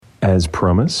As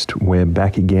promised, we're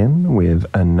back again with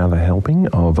another helping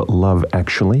of Love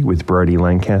Actually with Brodie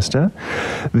Lancaster.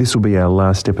 This will be our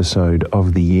last episode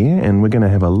of the year, and we're going to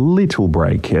have a little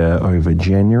break over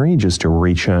January just to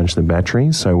recharge the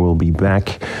batteries. So we'll be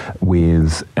back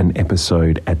with an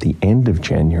episode at the end of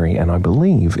January, and I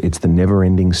believe it's the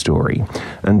never-ending story.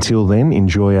 Until then,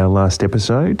 enjoy our last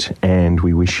episode, and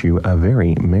we wish you a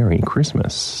very Merry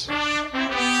Christmas.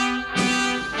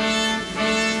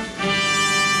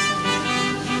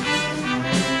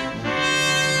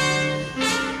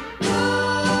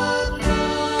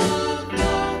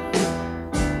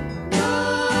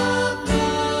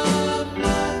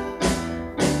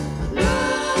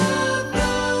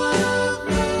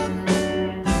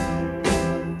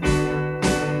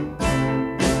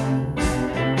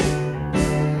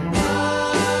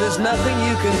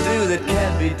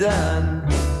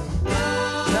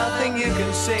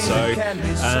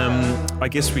 I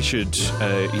guess we should,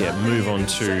 move on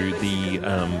to the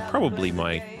probably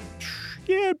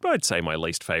I'd say my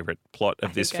least favourite plot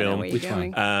of this film,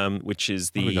 which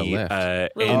is the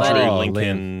Andrew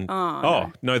Lincoln.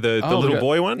 The little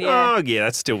boy one. Yeah. Oh yeah,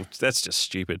 that's just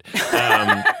stupid.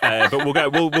 But we'll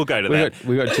go to that.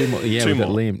 We got two more. Yeah, two got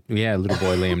more. Liam. Yeah, little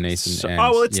boy Liam Neeson. So,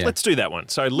 let's do that one.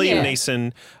 So Liam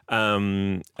Neeson,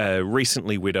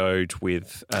 recently widowed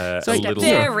with a little.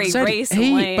 Very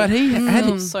recently.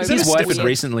 His wife had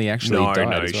recently actually died.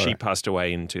 No, as well. she passed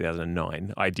away in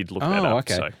 2009. I did look that up.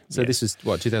 Okay. So this was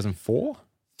what, 2004?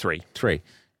 Three.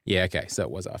 Yeah, okay. So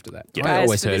it was after that. Yeah. I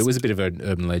always heard it was a bit of an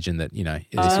urban legend that, this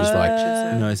was like,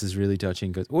 this is really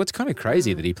touching. Well, it's kind of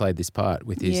crazy that he played this part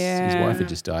with his wife had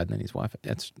just died, and then his wife.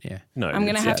 No, I'm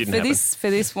gonna have for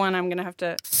this one. I'm gonna have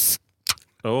to.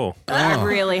 I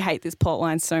really hate this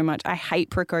plotline so much. I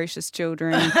hate precocious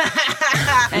children. And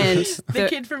the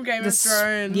kid from Game of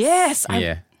Thrones. Yes.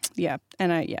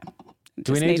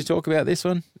 Do we need to talk about this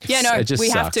one? Yeah, no, it just we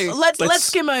sucks. have to. Let's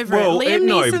skim over it. Liam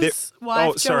Neeson's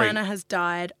wife, Joanna, has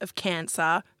died of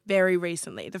cancer very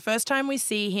recently. The first time we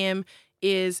see him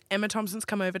is Emma Thompson's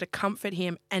come over to comfort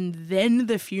him, and then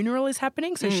the funeral is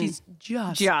happening. So she's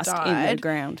just died. in the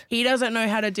ground. He doesn't know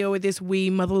how to deal with this wee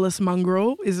motherless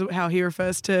mongrel, is how he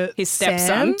refers to his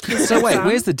stepson. So wait,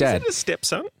 where's the dad? Is it a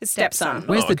stepson? His stepson.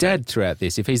 Where's the dad throughout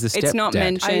this? If he's the stepdad, it's not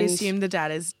mentioned. I assume the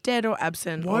dad is dead or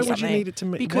absent. Why would you need it to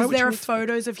me? Because there are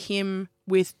photos of him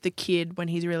with the kid when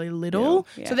he's really little.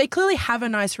 Yeah. So they clearly have a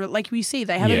nice, like we see,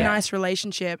 they have a nice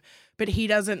relationship, but he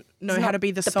doesn't know how to be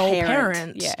the sole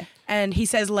parent. Yeah. And he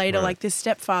says later, like, this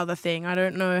stepfather thing, I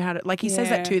don't know how to, like, he says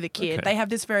that to the kid. Okay. They have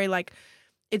this very, like,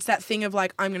 it's that thing of,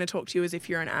 like, I'm going to talk to you as if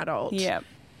you're an adult. Yeah.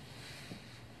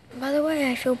 By the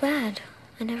way, I feel bad.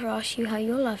 I never asked you how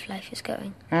your love life is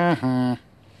going. No.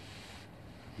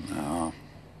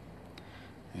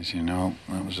 As you know,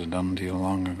 that was a done deal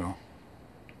long ago.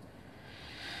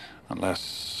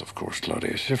 Unless, of course,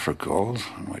 Claudia Schiffer calls,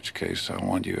 in which case I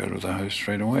want you out of the house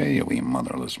straight away, you wee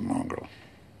motherless mongrel.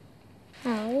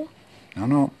 Oh.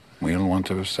 No. We'll want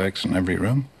to have sex in every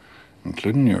room,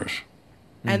 including yours.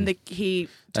 And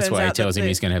that's why he tells him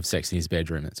he's going to have sex in his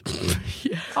bedroom. That's a bit weird.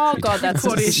 Oh, God, that's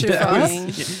Claudia Schiffer.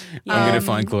 I'm going to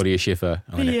find Claudia Schiffer.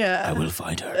 I will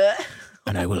find her.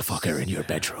 And I will fuck her in your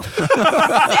bedroom. That's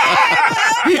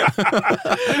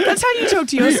how you talk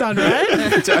to your son,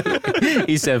 right?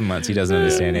 He's 7 months. He doesn't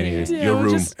understand any of this. Yeah, your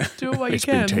room. Just do it while you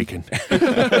can. It's been taken.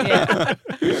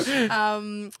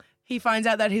 He finds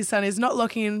out that his son is not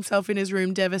locking himself in his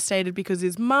room devastated because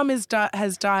his mum has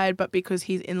died, but because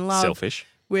he's in love. Selfish.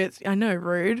 With, I know,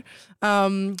 rude.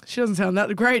 She doesn't sound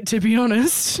that great, to be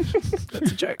honest.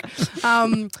 That's a joke.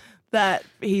 That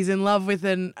he's in love with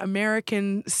an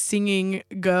American singing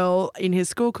girl in his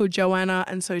school called Joanna,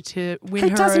 and so to win her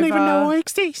over... doesn't even know I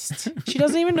exist. She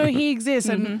doesn't even know he exists,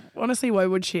 and honestly, why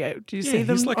would she? Do you see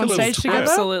them he's like on a little stage twat. together?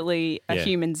 Absolutely a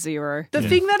human zero. The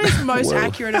thing that is most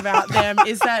accurate about them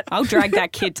is that... I'll drag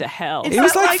that kid to hell. He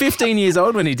was like 15 years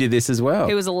old when he did this as well.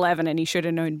 He was 11 and he should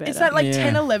have known better. It's that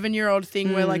 10, 11-year-old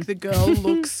thing where like the girl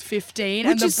looks 15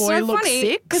 and the boy looks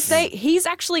 6. Because he's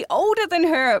actually older than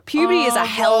her. Puberty is a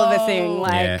hell of a thing.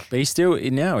 But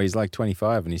he's like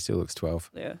 25 and he still looks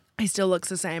 12. Yeah. He still looks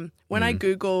the same. When I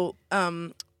Google, I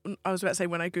was about to say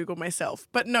when I Google myself,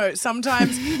 but no,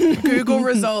 sometimes Google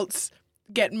results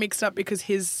get mixed up because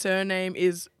his surname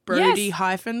is Brodie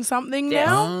hyphen something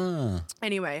now.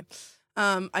 Anyway,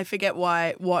 I forget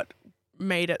what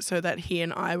made it so that he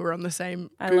and I were on the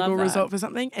same Google result for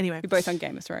something. Anyway. We're both on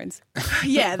Game of Thrones.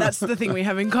 Yeah, that's the thing we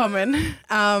have in common.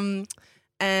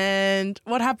 And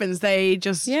what happens? They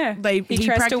just he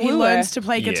learns to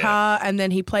play guitar, and then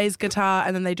he plays guitar,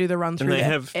 and then they do the run through.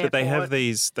 And they have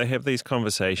these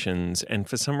conversations, and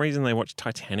for some reason they watch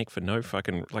Titanic for no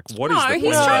fucking what is the he's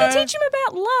point? trying to teach him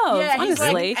about love. Yeah,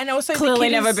 honestly, and also clearly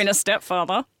never been a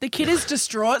stepfather. The kid is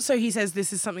distraught, so he says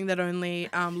this is something that only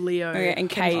Leo and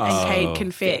Kate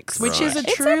can fix, which is a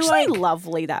true it's actually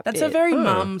lovely. That's a very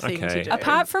mum thing to do.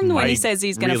 Apart from when he says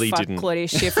he's going to fuck Claudia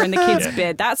Schiffer in the kid's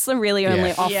bed, that's the really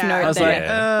only off note. I was like,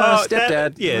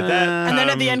 stepdad. And then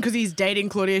at the end, because he's dating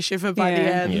Claudia Schiffer by the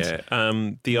end. Yeah.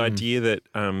 The idea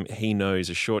that he knows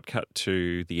a shortcut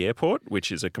to the airport,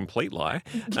 which is a complete lie.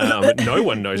 No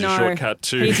one knows a shortcut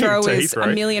to Heathrow. Heathrow Is a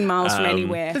million miles from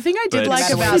anywhere. The thing I did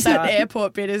like about that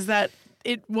airport bit is that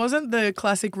it wasn't the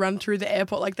classic run through the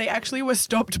airport. Like, they actually were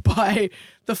stopped by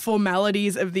the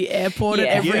formalities of the airport at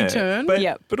every turn.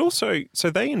 But also, so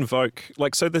they invoke,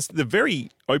 the very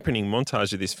opening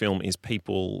montage of this film is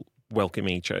people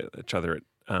welcoming each other at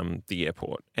the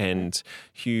airport, and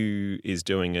Hugh is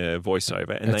doing a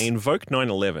voiceover, and they invoke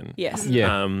 9/11. Yes.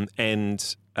 Yeah.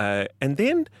 And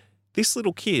then this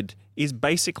little kid is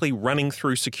basically running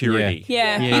through security.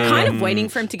 Yeah. You're kind of waiting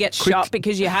for him to get shot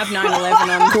because you have 9/11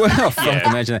 on. Well,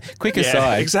 imagine that. Quick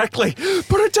aside. Exactly.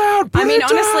 Put it down.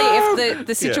 Honestly, if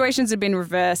the situations had been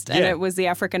reversed and it was the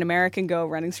African American girl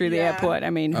running through the airport,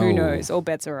 who knows? All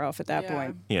bets are off at that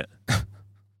point. Yeah.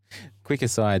 Quick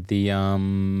aside,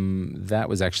 that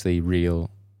was actually real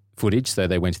footage, so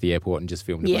they went to the airport and just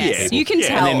filmed it. Yes, you can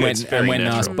tell. And then went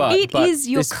and asked, but is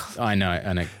your... I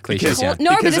know, cliche sound.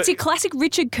 No, but it's your classic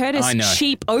Richard Curtis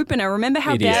cheap opener. Remember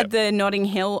how bad the Notting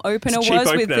Hill opener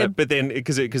was? With the... But then,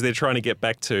 because they're trying to get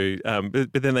back to,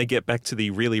 but then they get back to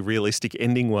the really realistic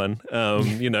ending one,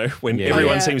 when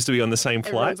everyone seems to be on the same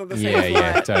flight.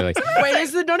 Yeah, totally. Wait,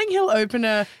 is the Notting Hill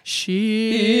opener,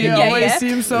 she always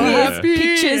seems so happy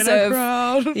pictures in a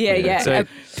crowd. So,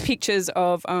 pictures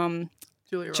of...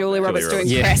 Julia Roberts doing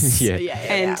press.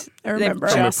 And I remember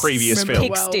from a previous film.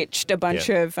 Pick-stitched a bunch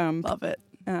of love it.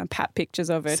 pat pictures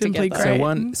of her Simply together.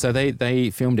 great. So they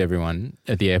filmed everyone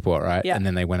at the airport, right? Yeah. And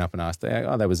then they went up and asked,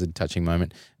 that was a touching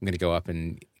moment. I'm going to go up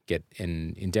and get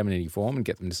an indemnity form and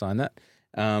get them to sign that.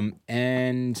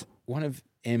 And one of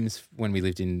M's, when we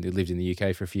lived in the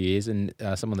UK for a few years, and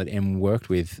someone that M worked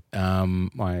with,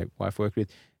 my wife worked with,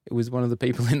 it was one of the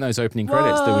people in those opening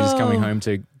credits that were just coming home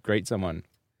to greet someone.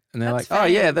 And they're that's like, oh,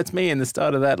 yeah, that's me in the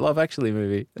start of that Love Actually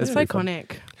movie. That's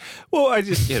iconic. Well, I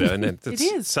just, and it's it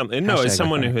is. something. No, as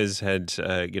someone who has had,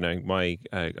 I've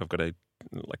got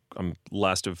I'm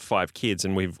last of 5 kids,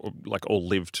 and we've all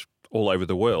lived all over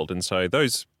the world. And so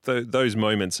those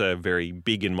moments are very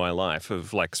big in my life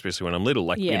of especially when I'm little,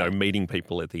 meeting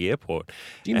people at the airport.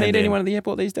 Do you meet anyone at the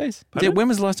airport these days? When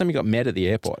was the last time you got met at the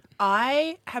airport?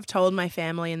 I have told my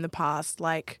family in the past,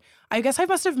 I guess I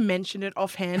must have mentioned it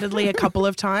offhandedly a couple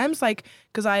of times,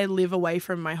 because I live away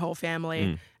from my whole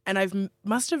family. And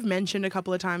must have mentioned a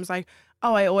couple of times, I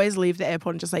always leave the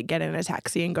airport and just get in a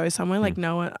taxi and go somewhere.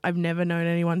 No one, I've never known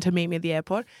anyone to meet me at the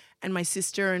airport. And my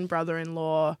sister and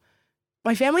brother-in-law,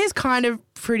 my family has kind of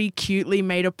pretty cutely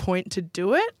made a point to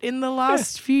do it in the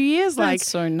last few years. That's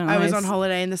so nice. I was on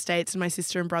holiday in the States, and my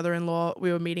sister and brother-in-law,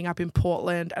 we were meeting up in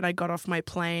Portland, and I got off my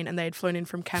plane, and they had flown in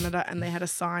from Canada, and they had a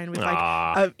sign with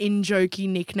an in-jokey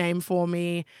nickname for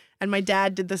me. And my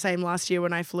dad did the same last year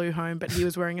when I flew home, but he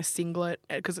was wearing a singlet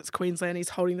because it's Queensland. He's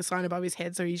holding the sign above his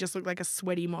head, so he just looked like a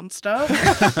sweaty monster,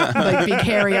 big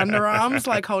hairy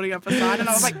underarms, holding up a sign. And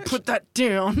I was like, put that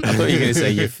down. I thought you were going to say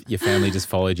your family just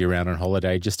followed you around on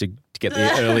holiday just to get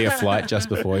the earlier flight just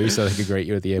before you, so they could greet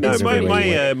you at the airport.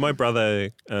 No, my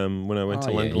brother, when I went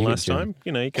to London last time,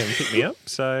 he came and picked me up.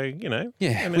 So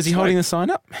yeah. Was he holding the sign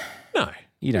up? No,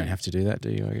 you don't have to do that, do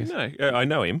you? I guess. No, I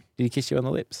know him. Did he kiss you on the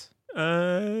lips?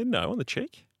 No, on the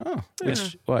cheek. Oh,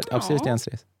 which what? Upstairs,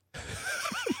 downstairs?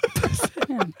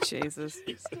 Oh, Jesus.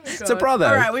 It's a brother.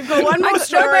 All right, we've got one more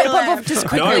story left. Just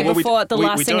quickly, the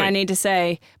last thing I need to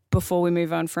say before we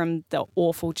move on from the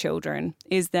awful children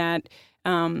is that,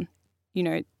 the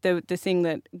thing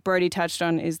that Brody touched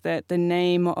on is that the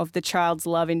name of the child's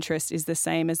love interest is the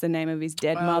same as the name of his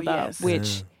dead mother,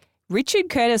 which... Richard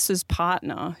Curtis's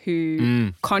partner,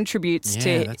 who contributes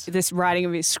to this writing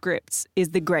of his scripts,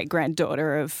 is the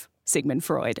great-granddaughter of Sigmund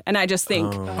Freud. And I just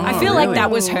think, I feel like that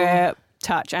was her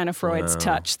touch, Anna Freud's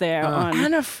touch there on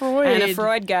Anna Freud. Anna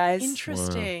Freud, guys.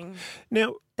 Interesting.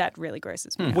 Now, that really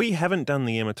grosses me. We haven't done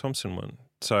the Emma Thompson one.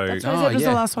 So that's why it was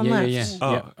the last one left. Yeah.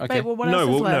 Okay. Wait, well, what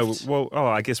else is left? No,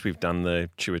 I guess we've done the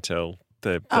Chiwetel.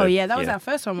 That was our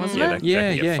first one, wasn't it?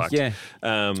 Yeah.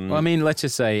 Well, let's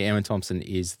just say Emma Thompson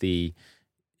is the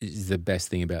is the best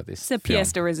thing about this. It's the film.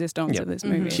 pièce de résistance of this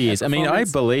movie. She is. I mean, I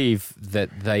believe that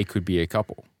they could be a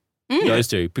couple, those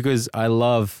two, because I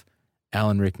love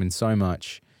Alan Rickman so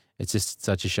much. It's just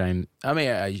such a shame. I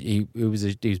mean, he was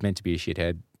meant to be a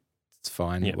shithead. It's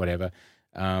fine, whatever.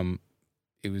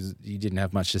 He didn't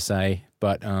have much to say,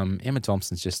 but Emma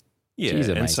Thompson's just she's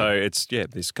amazing. And so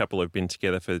this couple have been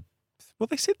together for. Well,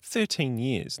 they said 13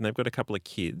 years, and they've got a couple of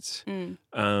kids.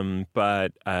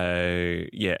 But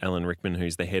Alan Rickman,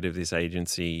 who's the head of this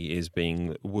agency, is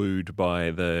being wooed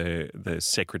by the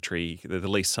secretary, the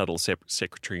least subtle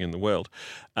secretary in the world,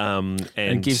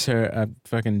 and gives her a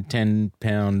fucking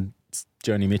 £10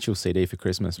 Joni Mitchell CD for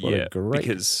Christmas. What a great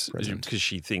present. Because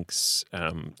she thinks,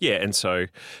 and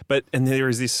there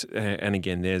is this, and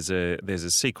again, there's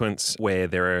a sequence where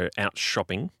they're out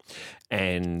shopping,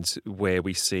 and where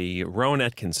we see Rowan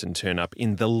Atkinson turn up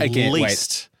in the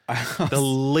least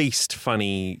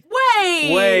funny.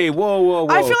 Wait, whoa!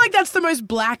 I feel like that's the most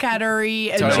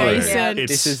Blackadder-y adjacent.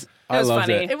 This is. It was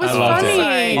funny. It was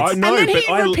funny. I know, and then but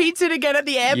he repeats it again at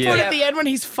the airport at the end when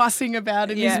he's fussing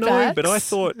about it. No, but I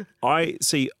thought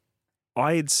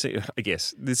I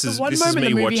guess this is one this moment is me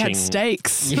the movie watching. had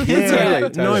stakes.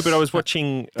 No, but I was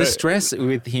watching the stress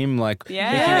with him, like thinking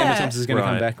Emma Thompson's going to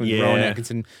come back with Rowan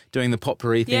Atkinson doing the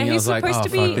potpourri thing. I was like, oh fuck,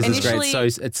 this is great. So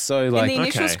it's so like in the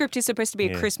initial script, he's supposed to be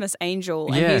a Christmas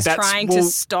angel, and he's trying to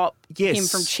stop him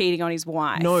from cheating on his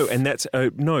wife. No, and that's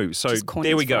no. So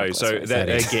there we go. So that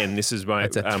again, this is my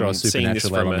seeing this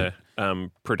from a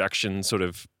production sort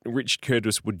of. Richard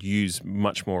Curtis would use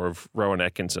much more of Rowan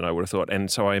Atkinson, I would have thought, and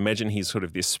so I imagine he's sort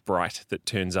of this sprite that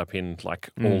turns up in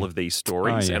like all of these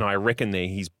stories, and I reckon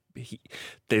they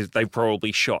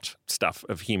probably shot stuff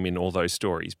of him in all those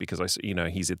stories because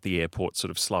he's at the airport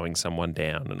sort of slowing someone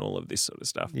down and all of this sort of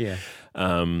stuff. Yeah.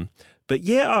 But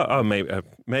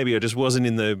maybe I just wasn't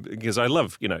in because I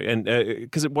love and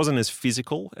because it wasn't as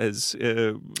physical as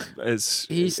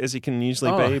he can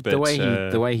usually be. But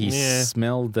the way he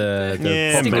smelled the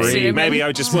maybe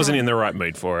I just wasn't in the right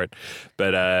mood for it.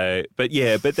 But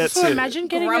that's so imagine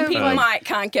getting grumpy Mike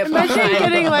can't get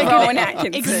getting like Rowan an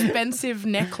Atkinson. expensive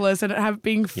necklace and it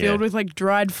being filled with like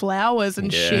dried flowers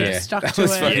and shit stuck to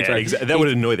it. Yeah, exactly. That would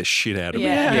annoy the shit out of me.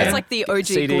 Yeah, it's like the OG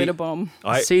glitter bomb.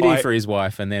 CD for his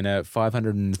wife, and then a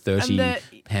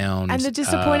 £530 And the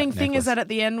disappointing thing is that at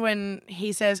the end when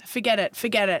he says, forget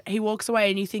it, he walks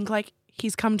away and you think like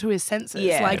he's come to his senses.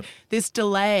 Yeah. Like this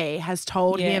delay has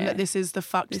told him that this is the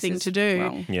fucked thing to do.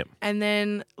 Wrong. Yep. And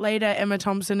then later Emma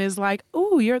Thompson is like,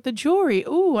 ooh, you're at the jewelry.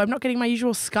 Ooh, I'm not getting my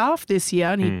usual scarf this year.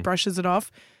 And he brushes it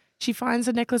off. She finds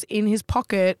the necklace in his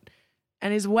pocket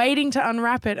and is waiting to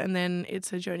unwrap it. And then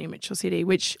it's a Joni Mitchell CD,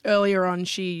 which earlier on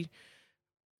she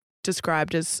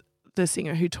described as the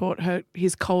singer who taught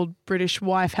his cold British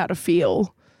wife how to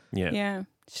feel. Yeah. Yeah.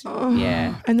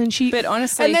 Yeah. And then But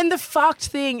honestly. And then the fucked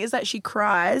thing is that she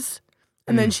cries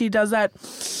and then she does that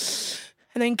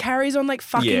and then carries on like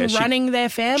fucking running their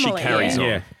family. She carries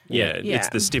on. Yeah. It's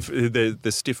the stiff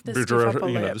the stiff upper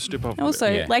lip.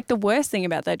 Also, like the worst thing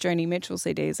about that Joni Mitchell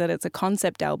CD is that it's a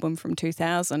concept album from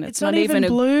 2000. It's not even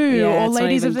Blue or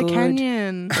Ladies of the good.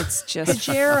 Canyon. It's just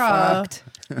Gajera. fucked.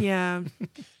 Yeah.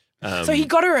 So he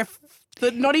got her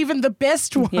not even the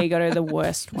best one. Yeah, he got her the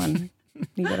worst one.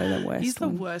 He got her the worst. He's the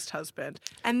worst husband.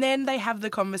 And then they have the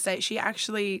conversation.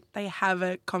 They have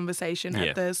a conversation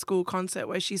at the school concert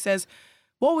where she says,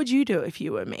 "What would you do if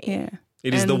you were me?" Yeah.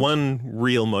 It is the one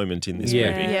real moment in this movie.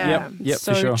 Yeah. Yep,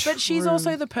 so for sure. But she's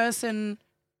also the person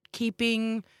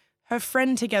keeping her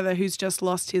friend together who's just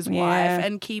lost his wife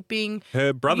and keeping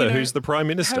her brother who's the Prime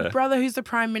Minister. Her brother who's the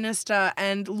Prime Minister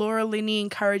and Laura Linney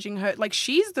encouraging her. Like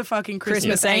she's the fucking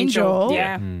Christmas angel.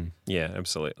 Yeah. Yeah,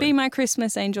 absolutely. Be my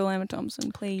Christmas angel, Emma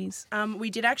Thompson, please. We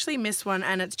did actually miss one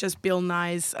and it's just Bill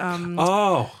Nye's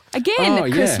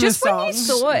Again, Christmas just when you songs.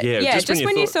 thought just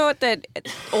when you thought that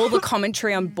all the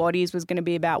commentary on bodies was going to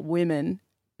be about women.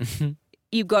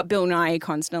 You've got Bill Nye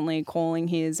constantly calling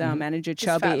his manager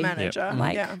chubby. His fat manager. I'm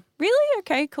like, really?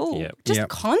 Okay, cool. Yep. Just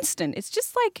constant. It's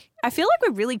just like, I feel like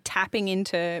we're really tapping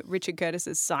into Richard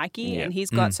Curtis's psyche and he's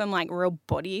got some like real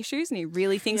body issues and he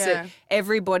really thinks that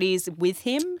everybody's with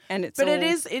him and it's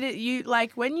you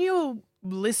like when you're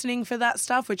listening for that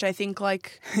stuff, which I think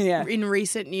like in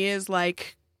recent years,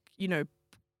 like,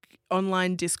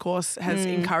 online discourse has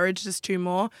encouraged us to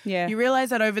more. Yeah. You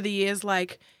realize that over the years,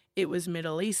 like, it was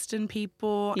Middle Eastern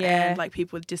people and like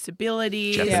people with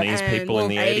disabilities, Japanese people in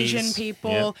the 80s. Asian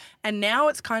people, and now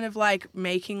it's kind of like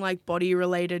making like body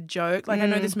related joke. Like I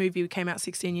know this movie came out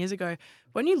 16 years ago.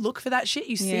 When you look for that shit,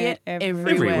 you see it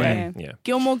everywhere. Yeah.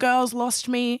 Gilmore Girls lost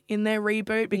me in their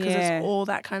reboot because it's all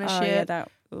that kind of shit. Yeah,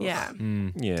 Yeah.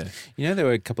 Yeah. You know, there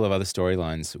were a couple of other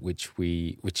storylines which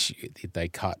they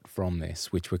cut from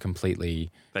this, which were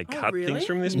completely. They cut really? things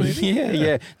from this movie?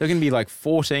 Yeah. They're going to be like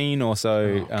 14 or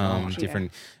so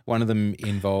different. One of them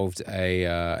involved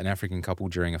an African couple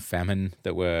during a famine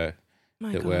that were.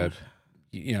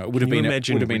 You know, it would have been.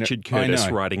 Imagine Richard Curtis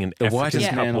writing an the African whitest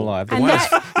couple. man alive.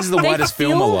 This is the whitest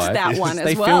film alive. That one as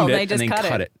they well. filmed it They just and then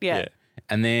cut it. Yeah.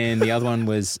 And then the other one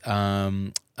was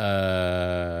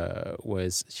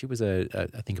she was I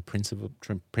think a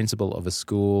principal of a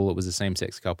school. It was a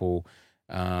same-sex couple.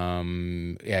 Her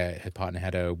partner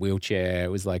had a wheelchair.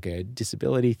 It was like a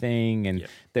disability thing, and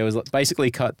there was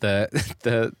basically cut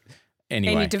the.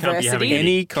 Anyway, any diversity,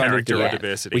 any kind character of or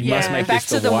diversity. We must make back this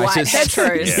to the white whitest.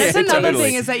 heteros. That's another totally.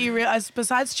 thing is that you realize,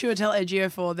 besides Chiwetel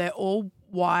Ejiofor, they're all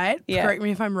white. Yeah. Correct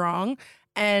me if I'm wrong.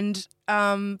 And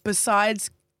besides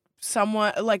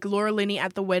someone like Laura Linney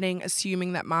at the wedding,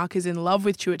 assuming that Mark is in love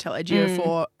with Chiwetel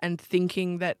Ejiofor and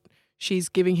thinking that she's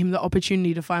giving him the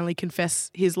opportunity to finally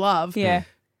confess his love. Yeah.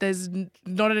 There's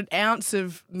not an ounce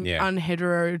of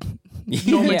unhetero Yeah.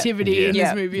 normativity in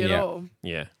Yeah. this movie at all.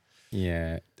 Yeah.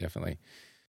 Yeah, definitely.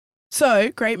 So,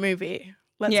 great movie.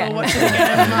 Let's Yeah. all watch it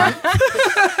again in a month.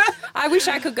 I wish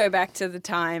I could go back to the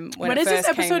time when When it is this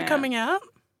first came episode out. coming out?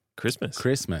 Christmas.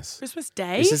 Christmas. Christmas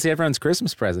Day? This is everyone's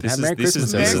Christmas present. This Merry is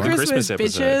Christmas, the Merry everyone. Christmas,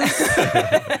 Christmas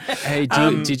bitches. Hey,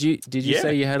 did you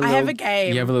say you had a I little? have a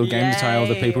game. You have a little game to tie all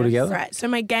the people together. Right. So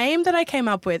my game that I came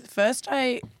up with, first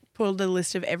I pulled a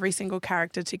list of every single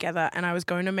character together and I was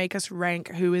going to make us rank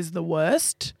who is the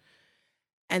worst.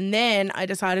 And then I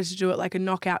decided to do it like a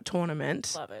knockout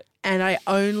tournament. Love it. And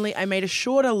I made a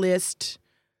shorter list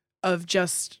of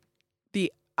just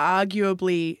the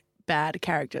arguably bad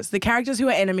characters. The characters who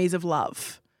are enemies of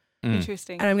love.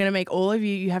 Interesting. And I'm going to make all of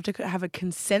you have to have a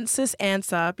consensus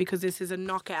answer because this is a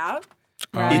knockout.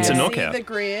 It's a See knockout. the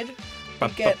grid.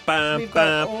 We've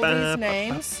got all these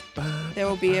names. There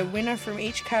will be a winner from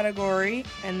each category,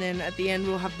 and then at the end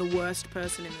we'll have the worst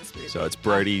person in this movie. So it's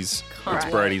Brody's. Alright.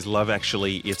 It's Brody's Love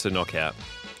Actually. It's a knockout.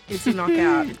 It's a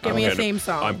knockout. Give me a theme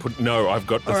song. I've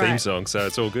got the All theme right. song, so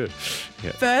it's all good.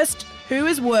 Yeah. First, who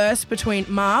is worse between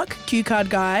Mark, cue card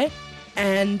guy,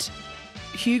 and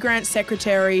Hugh Grant's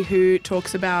secretary who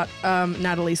talks about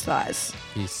Natalie's thighs?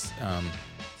 He's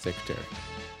secretary.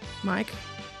 Mike,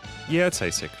 Yeah, I'd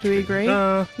say secretary. do we agree?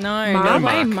 No, Mark? no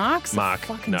way. Mark. Mark's Mark, a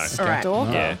fucking no. stalker. All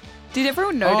right. Yeah. Did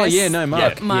everyone notice? Oh yeah, no,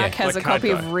 Mark. that Mark yeah. has Like a copy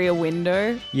Card of Guy. Rear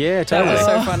Window. Yeah, That totally. was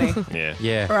so funny. Yeah.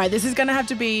 Yeah. All right, this is going to have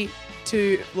to be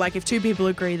if two people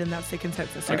agree, then that's the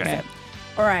consensus. Okay.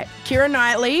 All right, Keira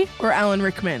Knightley or Alan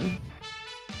Rickman?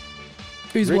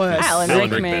 Who's Rickman. worse? Alan Alan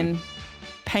Rickman. Rickman.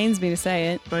 Pains me to say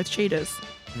it. Both cheaters.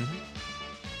 Mm-hmm.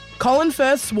 Colin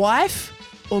Firth's wife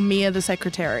or Mia the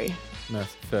secretary? No,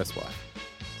 first wife.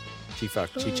 She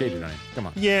cheated on him. Come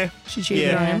on. Yeah. She cheated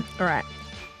Yeah. on him. All right,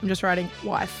 I'm just writing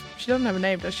wife. She doesn't have a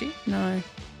name, does she? No.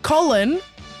 Colin,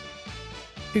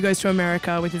 who goes to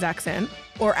America with his accent,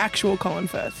 or actual Colin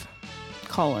Firth?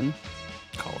 Colin.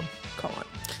 Colin. Colin.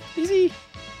 Is he?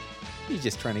 He's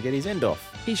just trying to get his end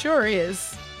off. He sure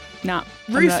is. Nah.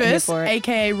 I'm not here Rufus, for it.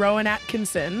 aka Rowan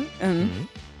Atkinson, Mm.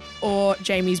 or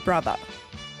Jamie's brother,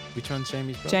 Which one's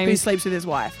Jamie's brother? who Jamie's, sleeps with his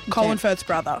wife. Colin Firth's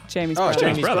brother. Jamie's Oh, brother.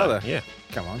 Jamie's brother. Yeah.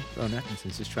 Come on. Ron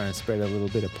Atkinson's just trying to spread a little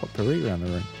bit of potpourri around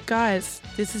the room. Guys,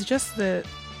 this is just I This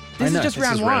know. is just This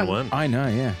round, is one. round one. I know,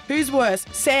 yeah. Who's worse?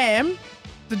 Sam,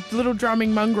 the little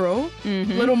drumming mongrel,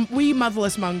 little wee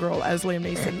motherless mongrel, as Liam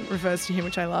Neeson refers to him,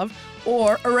 which I love,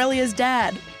 or Aurelia's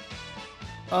dad?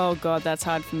 Oh, God, that's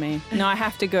hard for me. No, I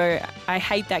have to go. I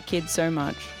hate that kid so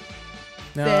much.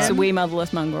 No, Then- It's a wee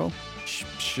motherless mongrel.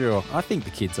 sure. I think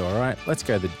the kid's all right. Let's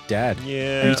go the dad.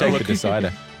 Yeah. You take look, the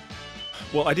decider.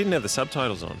 Well, I didn't have the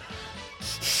subtitles on,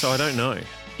 so I don't know.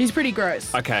 He's pretty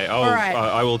gross. Okay, All right.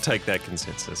 I will take that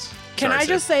consensus. Can Sorry, I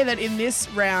just Seth. say that in this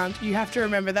round, you have to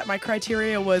remember that my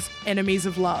criteria was enemies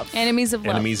of love. Enemies of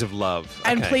love. Enemies of love.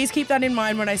 And Okay. please keep that in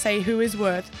mind when I say who is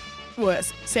worse.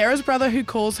 Sarah's brother who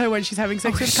calls her when she's having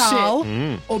sex with shit. Carl,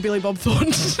 Mm. or Billy Bob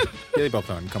Thornton. Billy Bob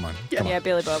Thornton, come on. Come Yeah, on.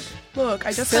 Billy Bob. Look,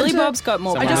 I just Billy had to, Bob's got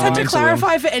more I Someone just power. had to mental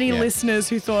clarify for any Yeah. listeners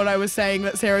who thought I was saying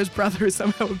that Sarah's brother is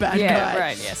somehow a bad Yeah, guy.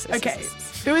 right, yes. Okay,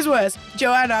 who is worse?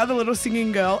 Joanna, the little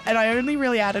singing girl, and I only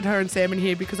really added her and Sam in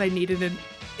here because I needed an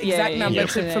exact number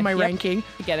for my ranking.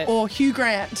 You get it. Or Hugh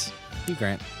Grant. Hugh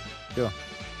Grant. Sure.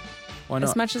 Why not?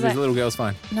 As much as These I- little girl's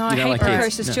fine. No, You I don't hate like kids?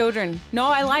 precocious No. children. No,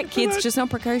 I like kids, just not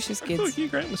precocious I kids. thought Hugh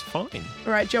Grant was fine.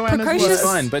 All right, Joanna's Precocious- worse. She's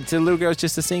fine, but the little girl's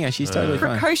just a singer. She's totally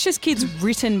fine. Precocious kids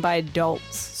written by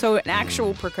adults. So an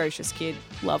actual precocious kid,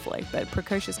 lovely. But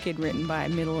precocious kid written by a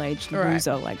middle-aged All right.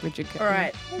 loser like Richard Curtis. All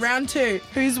right, round two.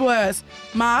 Who's worse?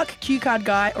 Mark, cue card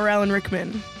guy, or Alan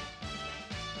Rickman?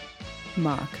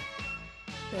 Mark.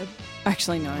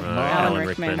 Actually, no. Alan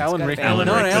Rickman. Alan Rickman. Alan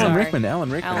No, Rickman. Alan Rickman. Alan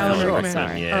Rickman. Alan Sure.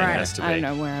 Rickman. Yeah, All right. it has to be. I don't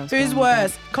know where I was Who's going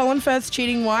worse, Colin Firth's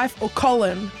cheating wife or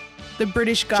Colin, the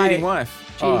British guy? Cheating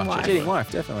wife. Cheating wife. Cheating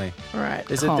wife, definitely. All right.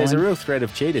 There's a Colin. real thread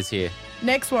of cheaters here.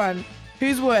 Next one.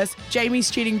 Who's worse,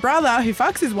 Jamie's cheating brother who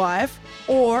fucks his wife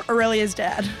or Aurelia's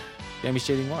dad? Jamie's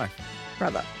cheating wife.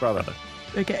 Brother. Brother.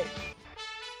 Okay.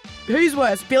 Who's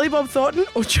worse, Billy Bob Thornton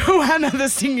or Joanna the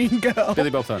singing girl? Billy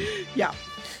Bob Thornton. Yeah.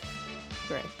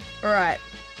 Great. All right.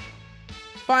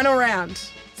 Final round.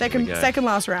 Here we go. Second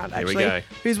last round, Here we actually. go.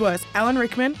 Who's worse, Alan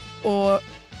Rickman or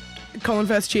Colin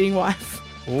Firth's cheating wife?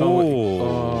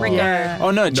 Oh. Rico. Yeah.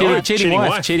 Oh, no, cheating cheating wife.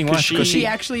 wife. Cheating wife. 'Cause Because She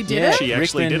actually did Yeah. it? She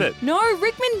actually Rickman- did it. No,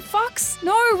 Rickman fucks.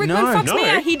 No, Rickman No. fucks No.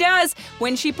 Mia. He does.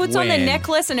 When she puts on the When?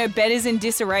 necklace and her bed is in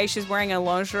disarray, she's wearing a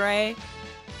lingerie.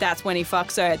 That's when he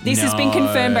fucks her. This has been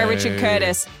confirmed by Richard No.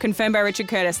 Curtis. Confirmed by Richard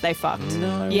Curtis. They fucked.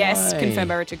 No Yes, way. confirmed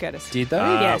by Richard Curtis. Did they?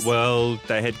 Yes. Well,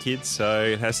 they had kids, so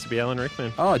it has to be Alan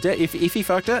Rickman. Oh, if he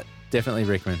fucked it, definitely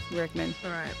Rickman. Rickman.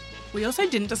 All right. We also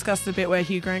didn't discuss the bit where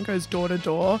Hugh Grant goes door to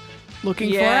door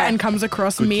looking for her Yeah. and comes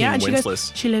across Good Mia King and she Wenceslas.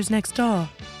 goes, she lives next door.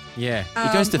 Yeah.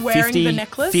 He goes to wearing 50, the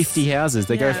necklace? 50 houses.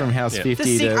 They go Yeah. from house Yeah.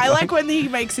 50 The to... I like when he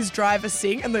makes his driver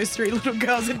sing and those three little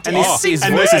girls are And dancing. his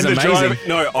and voice is the amazing. driver,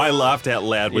 no, I laughed out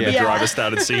loud when the Yeah. driver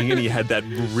started singing and he had that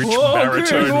rich Whoa,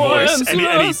 baritone good voice.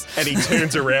 voice. And he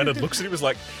turns around and looks at him, was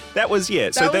like, that was,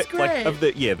 yeah. So That was like, great. of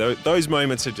the, yeah, those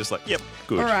moments are just like, yep,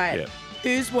 good. All right. Yeah.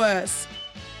 Who's worse,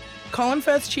 Colin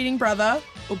Firth's cheating brother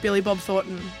or Billy Bob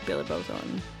Thornton? Billy Bob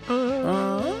Thornton.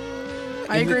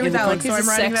 I agree with Alex, so He's I'm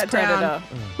a writing sex that down. predator.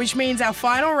 Which means our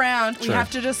final round, we Sure.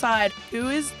 have to decide who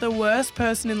is the worst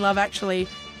person in Love Actually,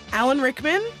 Alan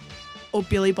Rickman or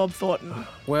Billy Bob Thornton?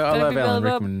 Well, I Gotta love be Alan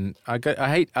Billy Bob.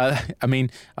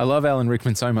 Rickman. I love Alan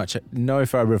Rickman so much. No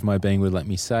fibre of my being would let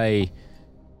me say...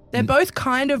 They're both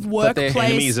kind of But they're workplace.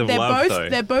 enemies of they're love, both though.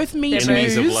 they're both Me They're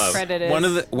Enemies of Too's. love.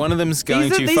 Predators. One of them's going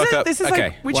These are- to these fuck are- up... this is like,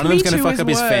 okay, which one of them's Me going to Too fuck is up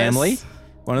his worse? family.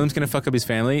 One of them's going to fuck up his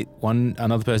family.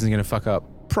 Another person's going to fuck up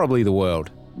probably the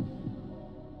world.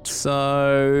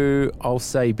 So I'll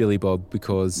say Billy Bob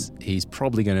because he's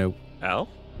probably going to Al?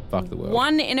 fuck the world.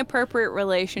 One inappropriate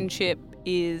relationship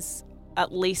is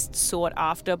at least sought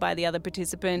after by the other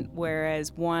participant,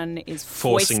 whereas one is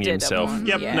Forcing foisted himself. upon.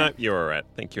 Yep, Yeah. no, you're all right.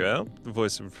 Thank you, Al. The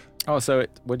voice of... Oh, so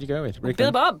what'd you go with? Rickman?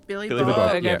 Billy Bob. Billy Billy Bob. Bob.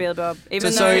 Gotta go yeah. Billy Bob.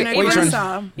 Even So though no which Grant one-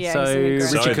 Star. Yeah, so he's in the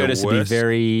Richard great. So Curtis the would be worst-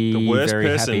 very, The worst very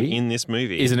person happy. in this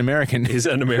movie Is an American. is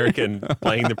an American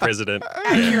playing the president.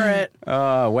 Accurate. Oh,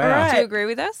 wow. All right. Do you agree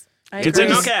with us? I It's a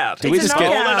agree. knockout. Do we It's a just get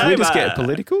knockout. do we just Over. get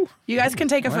political? You guys can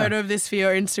take a Wow. photo of this for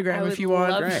your Instagram I would if you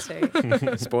want. love Great.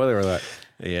 to. Spoiler alert.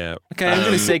 Yeah. Okay, I'm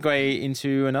going to segue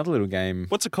into another little game.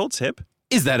 What's it called, Seb?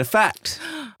 Is that a fact?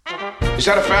 Is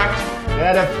that a fact?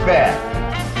 That a fact.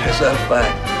 Is that a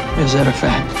fact? Is that a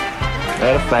fact?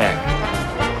 That a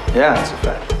fact? Yeah, it's a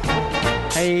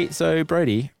fact. Hey, so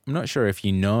Brody, I'm not sure if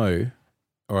you know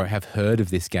or have heard of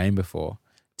this game before.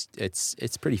 It's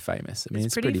pretty famous. I mean,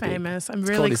 It's it's pretty big. famous. I'm It's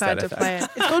really called Is That excited a to play it.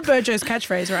 It's called Bojo's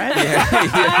catchphrase, right? Yeah,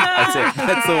 that's it.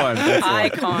 That's the one. That's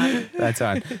the one. Icon. That's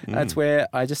on. That's where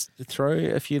I just throw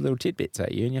a few little tidbits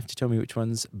at you, and you have to tell me which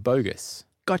one's bogus,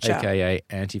 Gotcha. aka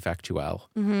anti-factual.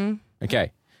 Mm-hmm.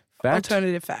 Okay, fact,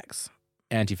 Alternative facts.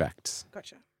 anti-facts.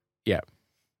 Gotcha.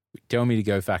 Tell me to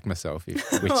go fact myself,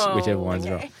 whichever one's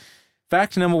okay. wrong.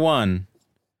 Fact number one: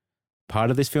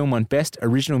 part of this film won Best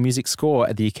Original Music Score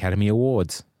at the Academy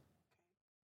Awards.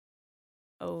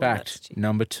 Oh, that's Fact cheap.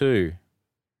 number two: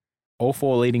 all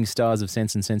four leading stars of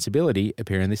Sense and Sensibility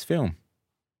appear in this film.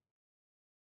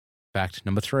 Fact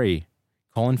number three: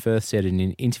 Colin Firth said in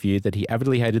an interview that he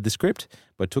avidly hated the script,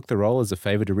 but took the role as a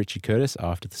favour to Richard Curtis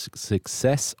after the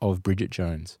success of Bridget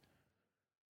Jones.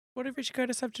 What did Richard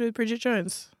Curtis have to do with Bridget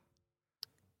Jones?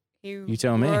 He You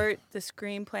tell me. wrote the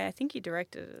screenplay. I think he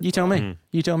directed it. as You tell well. me. Mm.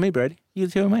 You tell me, Brady. You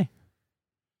tell me.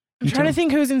 I'm You trying to tell-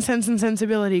 think who's in Sense and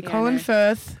Sensibility. Yeah, I Colin know.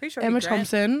 Firth, Pretty sure Emma Hugh Grant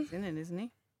Thompson. is in it, isn't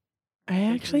he? I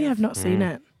actually have not seen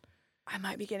Mm. it. I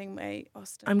might be getting my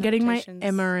Austen. I'm getting my adaptations.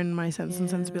 Emma and my Sense and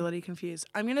Yeah. Sensibility confused.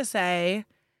 I'm going to say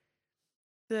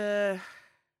the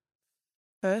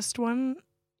first one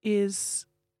is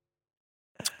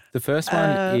The first one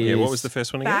is... Yeah, what was the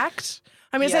first one again? fact.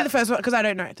 I'm going to say Yeah. the first one because I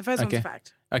don't know. The first one's Okay.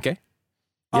 fact. Okay.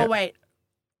 Oh, Yep. wait.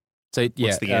 So, yeah.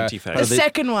 What's the anti-fact? The Oh,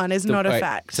 second one is not a wait,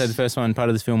 fact. So the first one, part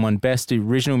of this film, won Best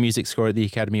Original Music Score at the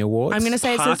Academy Awards. I'm going to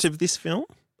say it's Part of this film?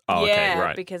 Oh, yeah, okay,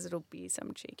 right. because it'll be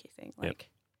some cheeky thing. Yep. Like,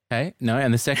 Okay, no,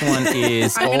 and the second one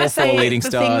is I'm going all to say four leading the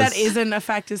stars. thing that isn't a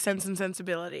fact is Sense and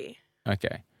Sensibility.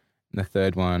 Okay. And the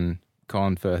third one,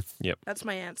 Colin Firth. That's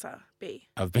my answer. B.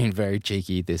 I've been very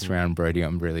cheeky this round, Brody.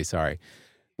 I'm really sorry.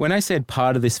 When I said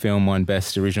part of this film won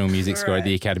Best Original Music Score at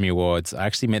the Academy Awards, I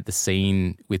actually meant the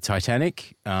scene with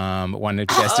Titanic, won the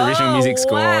Best Original Music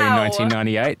Score in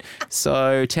 1998.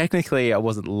 So technically, I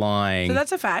wasn't lying. So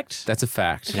that's a fact. That's a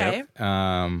fact. Okay.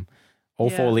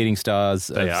 All four leading stars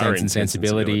of Sense and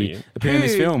Sensibility appear in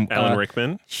this film. Alan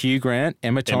Rickman. Hugh Grant,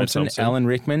 Emma Thompson, Alan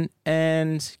Rickman,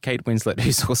 and Kate Winslet,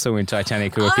 who's also in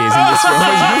Titanic, who appears in this film.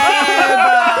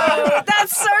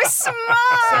 That's so smart.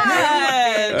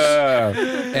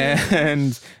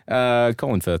 And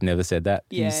Colin Firth never said that.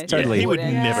 Yeah, he would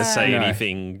never say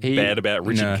anything bad about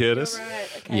Richard Curtis. Right,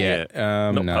 okay.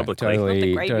 Yeah, not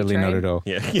publicly. Totally not at all.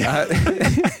 Yeah.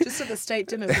 Just at the state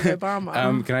dinners with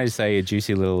Obama. Can I just say a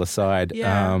juicy little aside?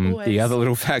 Yeah, the other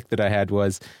little fact that I had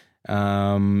was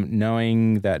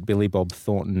knowing that Billy Bob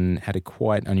Thornton had a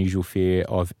quite unusual fear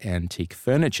of antique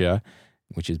furniture,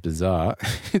 which is bizarre.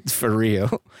 It's for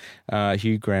real.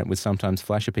 Hugh Grant would sometimes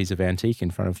flash a piece of antique in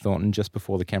front of Thornton just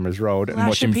before the cameras rolled and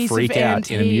watch him freak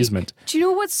out in amusement. Do you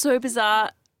know what's so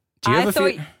bizarre? Do you ever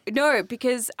feel... No,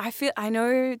 because I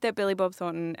know that Billy Bob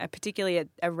Thornton, particularly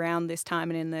around this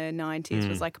time and in the 90s,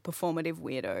 was like a performative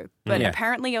weirdo. But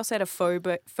apparently he also had a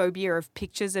phobia of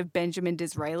pictures of Benjamin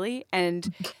Disraeli.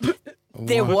 And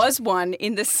there was one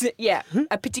in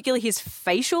particularly his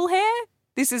facial hair.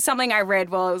 This is something I read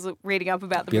while I was reading up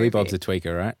about the Billy movie. Bob's a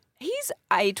tweaker, right? He's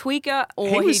a tweaker,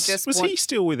 or he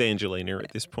still with Angelina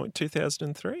at this point,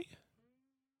 2003?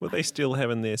 Were they still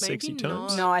having their sexy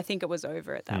times? No, I think it was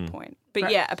over at that point. But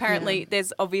apparently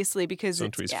there's obviously, because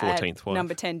it's his 14th wife.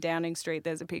 number 10 Downing Street,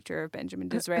 there's a picture of Benjamin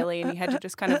Disraeli and he had to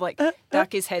just kind of like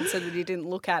duck his head so that he didn't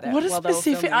look at it. What a while specific...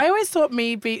 They were filming. I always thought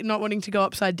not wanting to go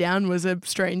upside down was a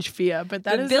strange fear, but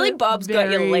that is Billy Bob's got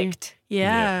you licked.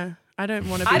 Yeah. I don't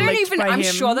want to be licked by him. I'm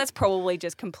sure that's probably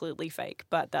just completely fake,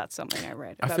 but that's something I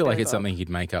read. I feel like it's something he'd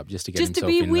make up just to get himself to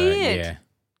be in weird. there.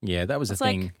 Yeah, that was a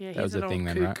thing. That was a thing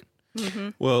then, right? Mm-hmm.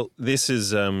 Well, this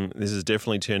is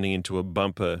definitely turning into a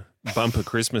bumper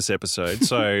Christmas episode.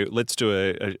 So let's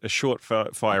do a short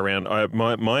fire round.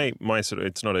 My sort of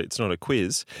it's not a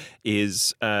quiz.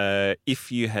 Is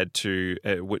if you had to,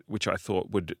 which I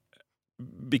thought would.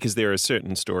 Because there are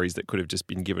certain stories that could have just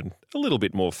been given a little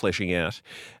bit more fleshing out.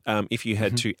 If you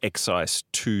had to excise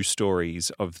 2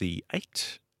 stories of the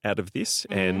 8 out of this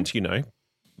and,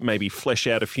 maybe flesh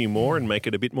out a few more and make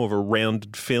it a bit more of a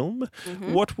rounded film,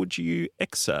 what would you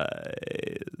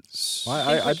excise?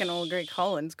 I think we can all agree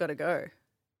Colin's got to go.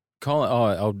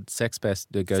 Old Sex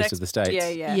Pest goes to the States.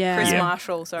 Yeah. Chris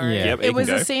Marshall, sorry. Yeah. Yep, it was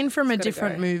a scene from a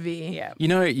different movie. Yeah.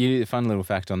 Fun little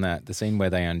fact on that, the scene where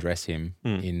they undress him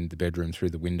in the bedroom through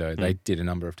the window, they did a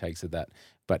number of takes of that,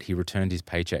 but he returned his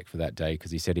paycheck for that day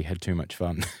because he said he had too much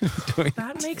fun doing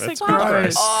That makes it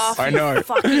gross. I know.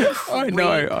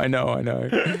 I know.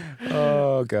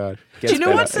 Oh, God. Do you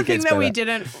know what's the thing that we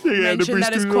didn't mention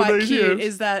that is quite cute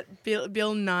is that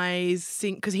Bill Nighy's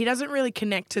sing, because he doesn't really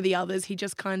connect to the others. He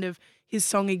just kind of, his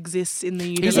song exists in the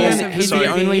universe of He's the the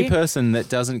movie. only person that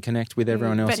doesn't connect with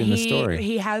everyone else in the story.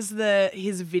 He has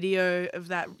his video of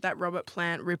that Robert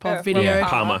Plant ripoff video.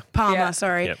 Palmer,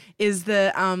 sorry, is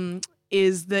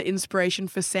the inspiration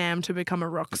for Sam to become a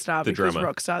rock star because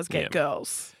rock stars get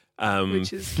girls,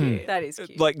 which is cute. That is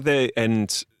cute. Like the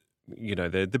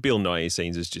Bill Nighy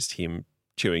scenes is just him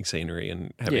chewing scenery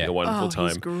and having a wonderful time.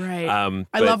 He's great.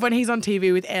 I love when he's on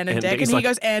TV with Ant and Dec, and he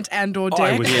goes Ant and or Dec.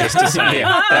 I was just to say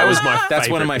that was my. That's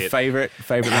one of my favorite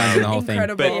lines in the whole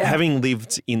thing. But having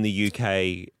lived in the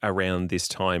UK around this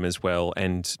time as well,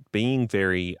 and being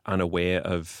very unaware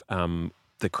of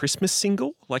the Christmas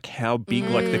single, like how big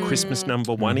like the Christmas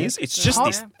number 1 is. It's just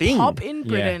this thing. Pop in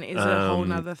Britain is a whole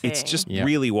nother thing. It's just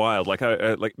really wild. Like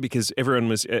because everyone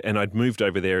was, and I'd moved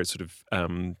over there sort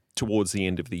of towards the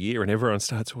end of the year, and everyone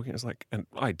started talking. I was like, and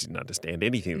I didn't understand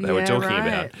anything that they were talking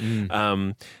about.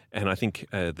 And I think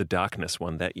The Darkness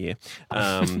won that year.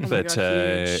 God, what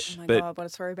a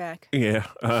throwback. Yeah.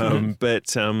 But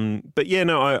yeah,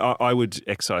 no, I would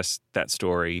excise that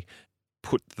story.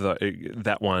 Put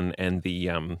that one and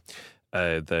the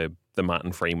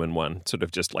Martin Freeman one, sort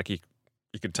of just like you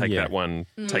could take that one,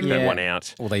 that one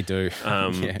out. Well, they do.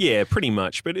 Yeah, pretty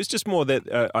much. But it's just more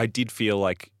that I did feel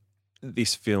like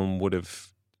this film would have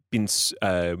been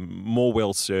more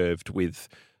well served with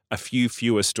a few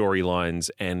fewer storylines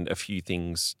and a few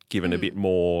things given a bit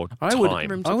more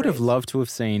time. I would have loved to have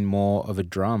seen more of a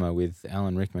drama with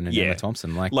Alan Rickman and Emma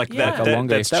Thompson. Like that. A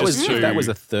longer. If that was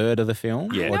a third of the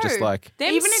film, or just like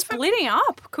them even splitting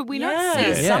up. Could we not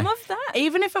see some of that?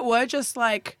 Even if it were just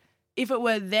like, if it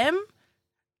were them,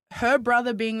 her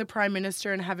brother being the prime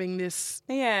minister and having this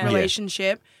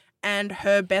relationship, and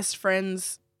her best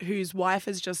friends whose wife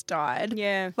has just died.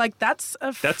 Yeah. Like that's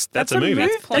a movie.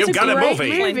 You've got a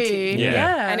movie.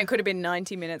 Yeah. And it could have been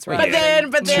 90 minutes, right? But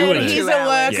then he's at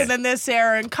work and then there's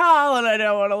Sarah and Carl and I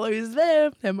don't want to lose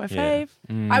them. They're my fave.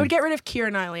 I would get rid of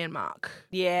Keira Knightley and Mark.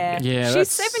 Yeah. She's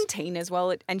 17 as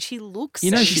well and she looks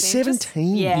 17. She's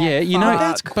 17.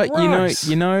 That's gross.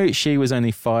 you know she was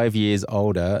only 5 years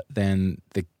older than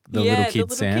the little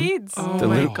kid Sam. Kids. Oh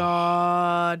my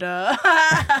God.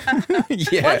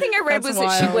 Yeah. One thing I read That's was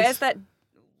that she wild. wears that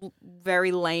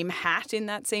very lame hat in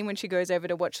that scene when she goes over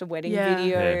to watch the wedding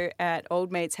video at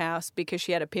old mate's house because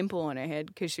she had a pimple on her head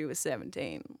because she was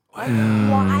 17.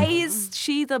 Why is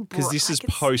she the Because this is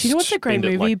post. Do you know what's a great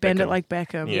movie? Bend It Like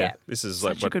Beckham. Yeah. This is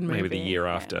like Such a good maybe the movie. year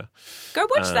after. Go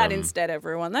watch that instead,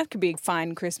 everyone. That could be a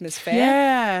fine Christmas fare.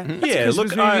 Yeah. Yeah,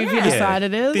 look, movie if you decide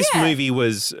it is. This movie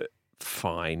was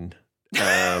fine.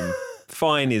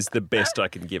 Fine is the best I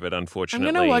can give it, unfortunately.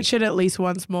 I'm going to watch it at least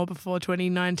once more before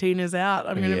 2019 is out.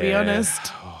 I'm going to be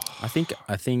honest. I think,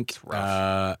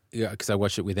 because I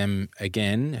watched it with Em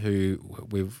again,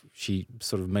 she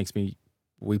sort of makes me.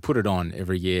 We put it on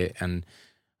every year, and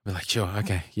we're like, sure,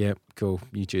 okay, yeah, cool,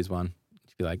 you choose one.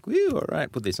 She'd be like, woo, all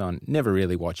right, put this on. Never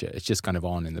really watch it. It's just kind of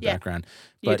on in the background.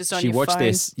 You're But just on she your watched phone.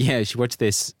 this. Yeah, she watched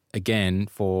this again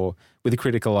with a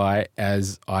critical eye,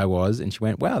 as I was, and she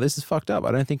went, wow, this is fucked up.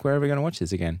 I don't think we're ever going to watch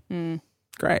this again.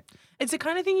 Great. It's the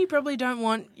kind of thing you probably don't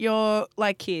want your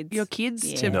kids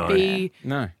to be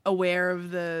aware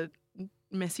of the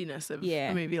messiness of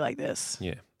a movie like this.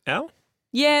 Yeah. Al?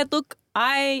 Yeah, look,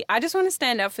 I just want to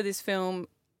stand up for this film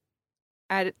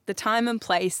at the time and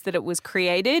place that it was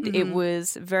created. Mm-hmm. It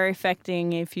was very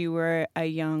affecting if you were a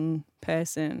young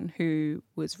person who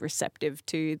was receptive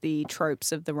to the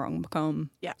tropes of the rom-com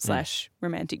 /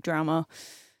 romantic drama.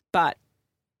 But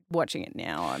watching it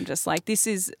now, I'm just like,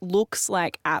 looks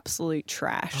like absolute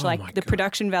trash. The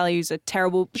production values are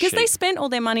terrible because they spent all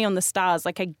their money on the stars.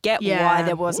 Like, I get why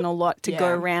there wasn't a lot to go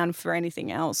around for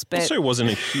anything else. But Also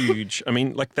wasn't a huge, I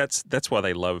mean, like that's why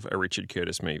they love a Richard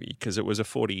Curtis movie, because it was a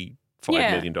 $45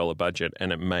 million budget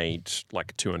and it made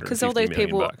like $250 million. Because all those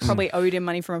people probably owed him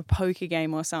money from a poker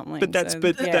game or something. But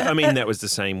I mean, that was the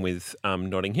same with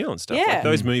Notting Hill and stuff. Yeah. Like,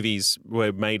 those movies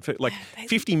were made for like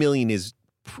 $50 million is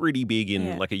pretty big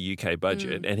in like a UK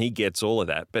budget, and he gets all of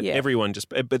that. But everyone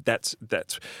but that's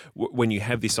when you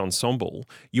have this ensemble,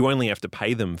 you only have to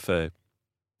pay them for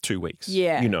 2 weeks.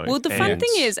 Yeah. You know. Well, the fun thing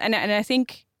is, and I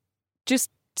think just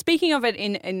speaking of it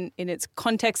in its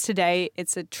context today,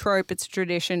 it's a trope, it's a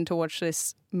tradition to watch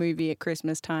this movie at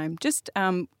Christmas time. Just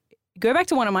go back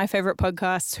to one of my favorite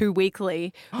podcasts, Who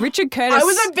Weekly. Richard Curtis. I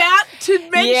was about to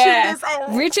mention this.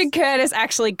 Richard Curtis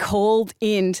actually called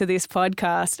into this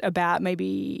podcast about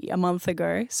maybe a month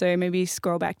ago. So maybe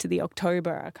scroll back to the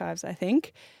October archives, I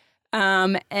think.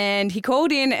 And he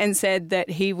called in and said that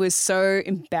he was so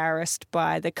embarrassed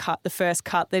by the first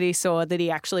cut that he saw, that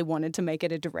he actually wanted to make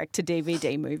it a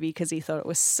direct-to-DVD movie because he thought it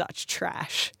was such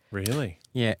trash. Really?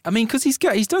 Yeah. I mean, because he's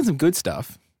done some good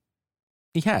stuff.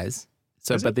 He has.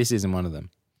 So, but this isn't one of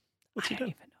them. What's he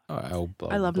done? I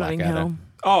love Notting Hill.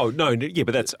 Oh no, yeah,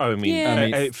 but that's filmic.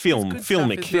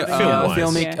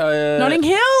 Notting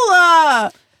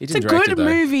Hill. It's a good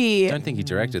movie. I don't think he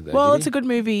directed that. Well, it's a good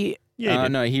movie. Yeah,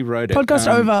 no, he wrote it. Podcast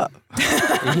over.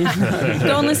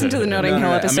 Go and listen to the Notting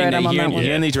Hill episode. I'm on that one.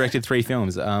 He only directed 3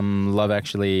 films: Love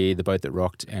Actually, The Boat That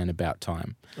Rocked, and About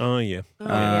Time. Oh yeah.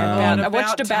 I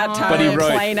watched About Time But he on a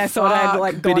wrote- plane. I thought I'd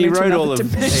like gone But he into wrote another all of.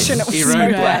 dimension. It was He so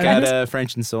wrote bad. Blackadder,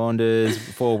 French and Saunders,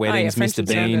 Four Weddings, French Mr. and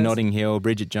Bean, Saunders. Notting Hill,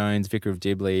 Bridget Jones, Vicar of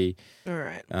Dibley. All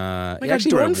right. He My God,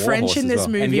 actually wrote doing War French Horse in as this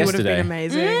well. And movie would have been Yesterday.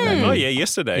 amazing. Oh yeah,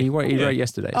 yesterday. He wrote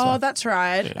Yesterday. as Oh, well. that's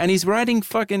right. And he's writing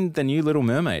fucking the new Little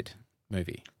Mermaid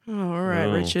movie. Oh, all right,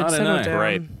 Richard. I don't settle know. down.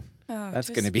 Great. That's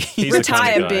going to be. He's the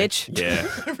kind Retire, of guy. bitch.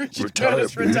 Yeah. Richard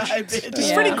Curtis, retire, bitch. Does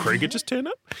Yeah. Freddie Krueger just turn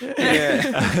up?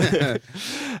 Yeah.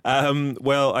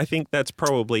 Well, I think that's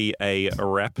probably a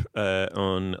wrap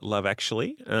on Love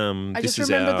Actually. I just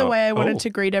remembered the way I wanted to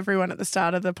greet everyone at the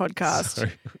start of the podcast.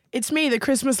 Sorry. It's me, the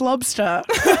Christmas lobster.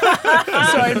 So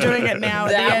I'm doing it now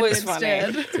at That the end was funny.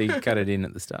 instead. So you cut it in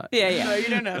at the start. Yeah. No, you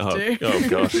don't have Oh, to. oh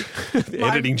gosh, the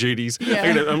editing duties. Yeah.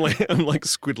 I'm like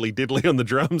squiddly diddly on the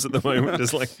drums at the moment,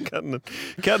 just like cutting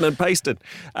and pasting.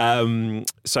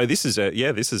 So this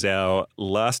is our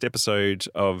last episode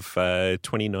of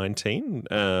 2019.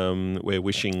 We're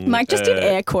wishing Mike just did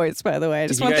air quotes, by the way. I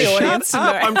just want the Shut audience to know.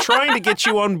 up. I'm trying to get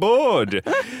you on board.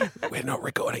 We're not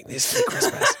recording this for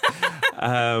Christmas.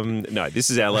 No,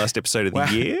 this is our last episode of the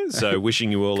year, so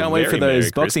wishing you all Can't a wait very for those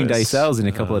Merry Boxing Day Christmas. sales in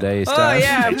a couple of days' Oh, time.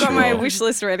 yeah. I've got you my all. wish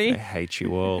list ready. I hate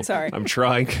you all. Sorry. I'm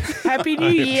trying. Happy New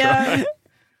Year.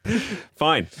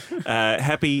 Fine.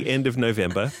 Happy end of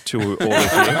November to all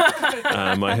of you.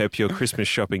 I hope your Christmas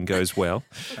shopping goes well.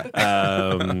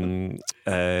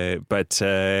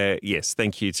 Yes,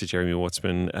 thank you to Jeremy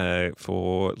Wartsman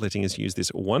for letting us use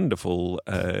this wonderful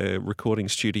recording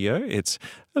studio. It's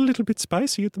a little bit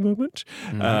spicy at the moment.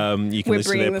 You can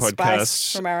listen to their podcast. We're bringing the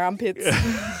spice from our armpits.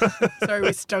 Sorry,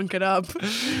 we stunk it up.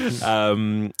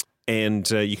 And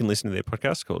you can listen to their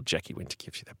podcast called Jackie Winter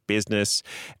Gives You the Business.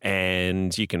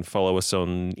 And you can follow us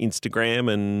on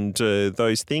Instagram and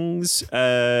those things.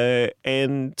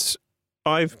 And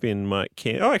I've been Mike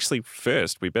Ken. Oh, actually,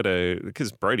 first we better,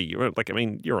 because Brodie,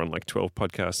 you're on like 12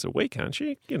 podcasts a week, aren't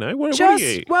you? You know, what are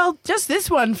you? Well, just this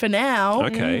one for now.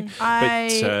 Okay.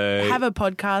 I have a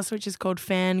podcast which is called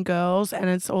Fangirls, and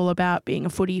it's all about being a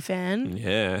footy fan.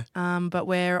 Yeah. But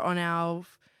we're on our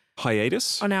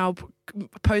hiatus, on our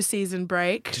postseason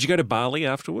break. Did you go to Bali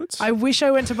afterwards? I wish I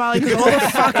went to Bali because all the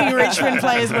fucking Richmond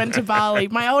players went to Bali.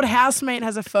 My old housemate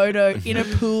has a photo in a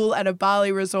pool at a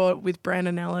Bali resort with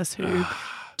Brandon Ellis, who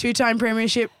two-time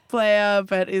premiership player,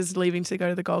 but is leaving to go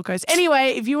to the Gold Coast.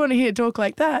 Anyway, if you want to hear talk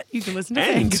like that, you can listen to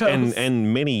Fangirls.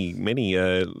 And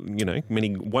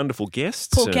many wonderful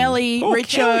guests. Paul Kelly,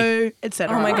 Richo,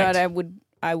 etc. Oh my God,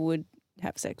 I would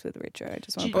have sex with Richo. I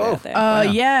just want to put it out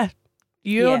there. Yeah.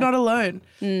 You're not alone.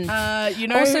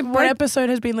 Also, what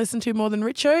episode has been listened to more than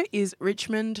Richo is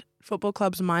Richmond Football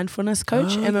Club's mindfulness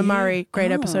coach, Emma Murray.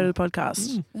 Great episode of the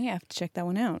podcast. Yeah, I have to check that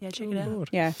one out. Yeah, check it out.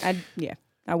 Yeah,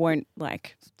 I won't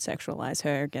sexualize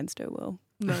her against her will.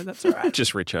 No, that's all right.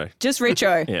 Just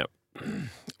Richo. Yeah.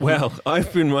 Well,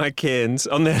 I've been Mike Cairns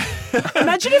on there.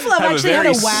 Imagine if Love actually had a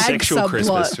WAG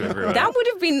subplot. That would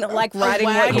have been like writing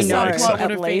what you know. Subplot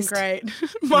would have been great.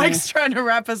 Mike's trying to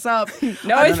wrap us up.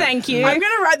 No, thank you. I'm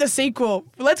going to write the sequel.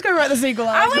 Let's go write the sequel. Oh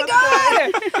my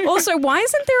God. Also, why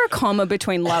isn't there a comma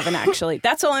between love and actually?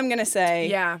 That's all I'm going to say.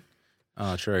 Yeah.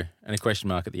 Oh, true. And a question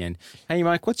mark at the end. Hey,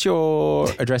 Mike, what's your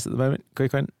address at the moment?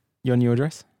 Quick one. Your new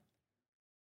address?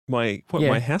 My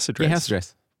house address? Your house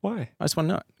address. Why? I just want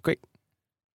to know. Quick.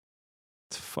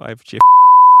 It's 5 Jeff.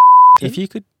 If you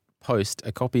could post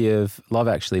a copy of Love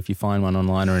Actually, if you find one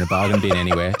online or in a bargain bin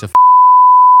anywhere, to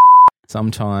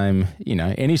sometime,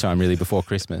 anytime really before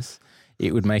Christmas,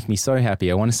 it would make me so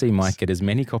happy. I want to see Mike get as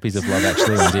many copies of Love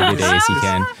Actually on DVD as he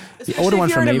can. Order one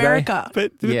from eBay. America.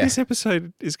 But this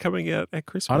episode is coming out at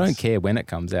Christmas. I don't care when it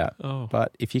comes out. Oh.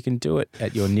 But if you can do it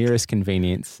at your nearest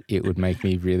convenience, it would make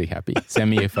me really happy. Send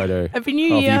me a photo Happy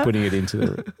New of Year. you putting it into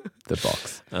the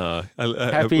box.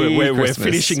 Happy we're Christmas.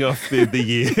 finishing off the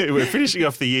year. We're finishing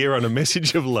off the year on a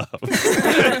message of love.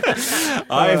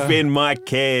 I've been Mike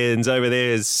Cairns. Over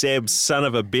there is Seb, son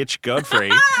of a bitch,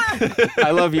 Godfrey.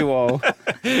 I love you all.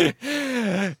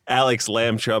 Alex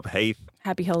Lambchop Heath.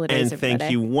 Happy holidays, and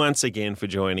thank you once again for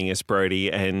joining us,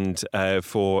 Brodie, and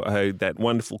for that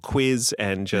wonderful quiz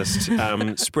and just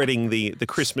spreading the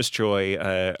Christmas joy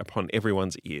upon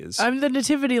everyone's ears. I'm the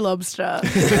nativity lobster.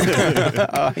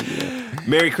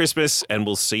 Merry Christmas, and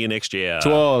we'll see you next year.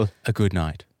 To all, a good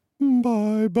night.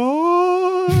 Bye-bye.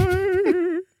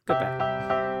 Goodbye.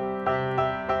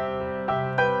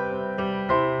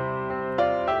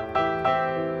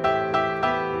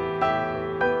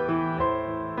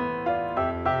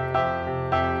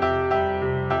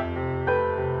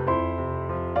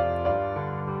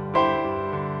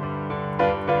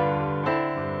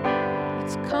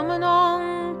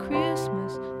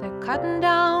 Cutting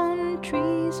down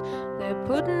trees, they're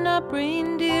putting up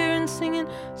reindeer and singing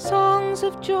songs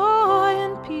of joy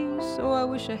and peace. Oh, I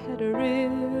wish I had a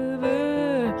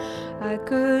river I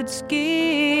could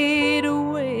skate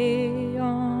away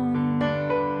on.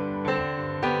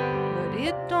 But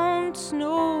it don't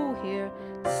snow here,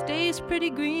 it stays pretty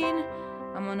green.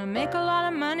 I'm gonna make a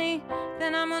lot of money,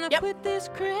 then I'm gonna quit this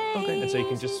crazy. Okay, and so you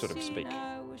can just sort of speak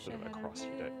sort of across,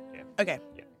 you don't? Yeah. Okay.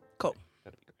 Yeah. Cool.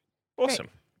 That'd be great. Awesome.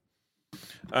 Great.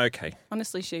 Okay.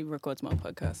 Honestly, she records more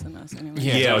podcasts than us anyway.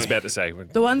 Yeah, I was about to say.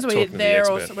 The ones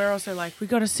we're also like, we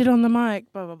got to sit on the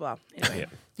mic, blah, blah, blah. Anyway.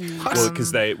 Yeah. Well,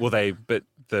 because but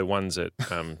the ones at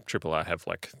Triple R have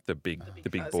like the big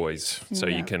boys, so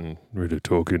you can really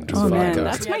talk into the man, mic.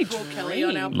 that's my Paul Kelly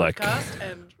on our Like- podcast,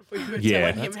 and we were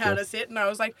Yeah, telling him how cool. to sit, and I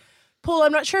was like, Paul,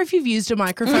 I'm not sure if you've used a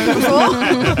microphone before.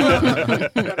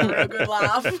 Got a real good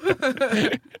laugh.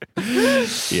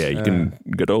 Yeah, you can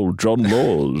get old John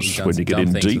Laws when you get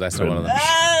in deep. That's not one of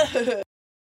them.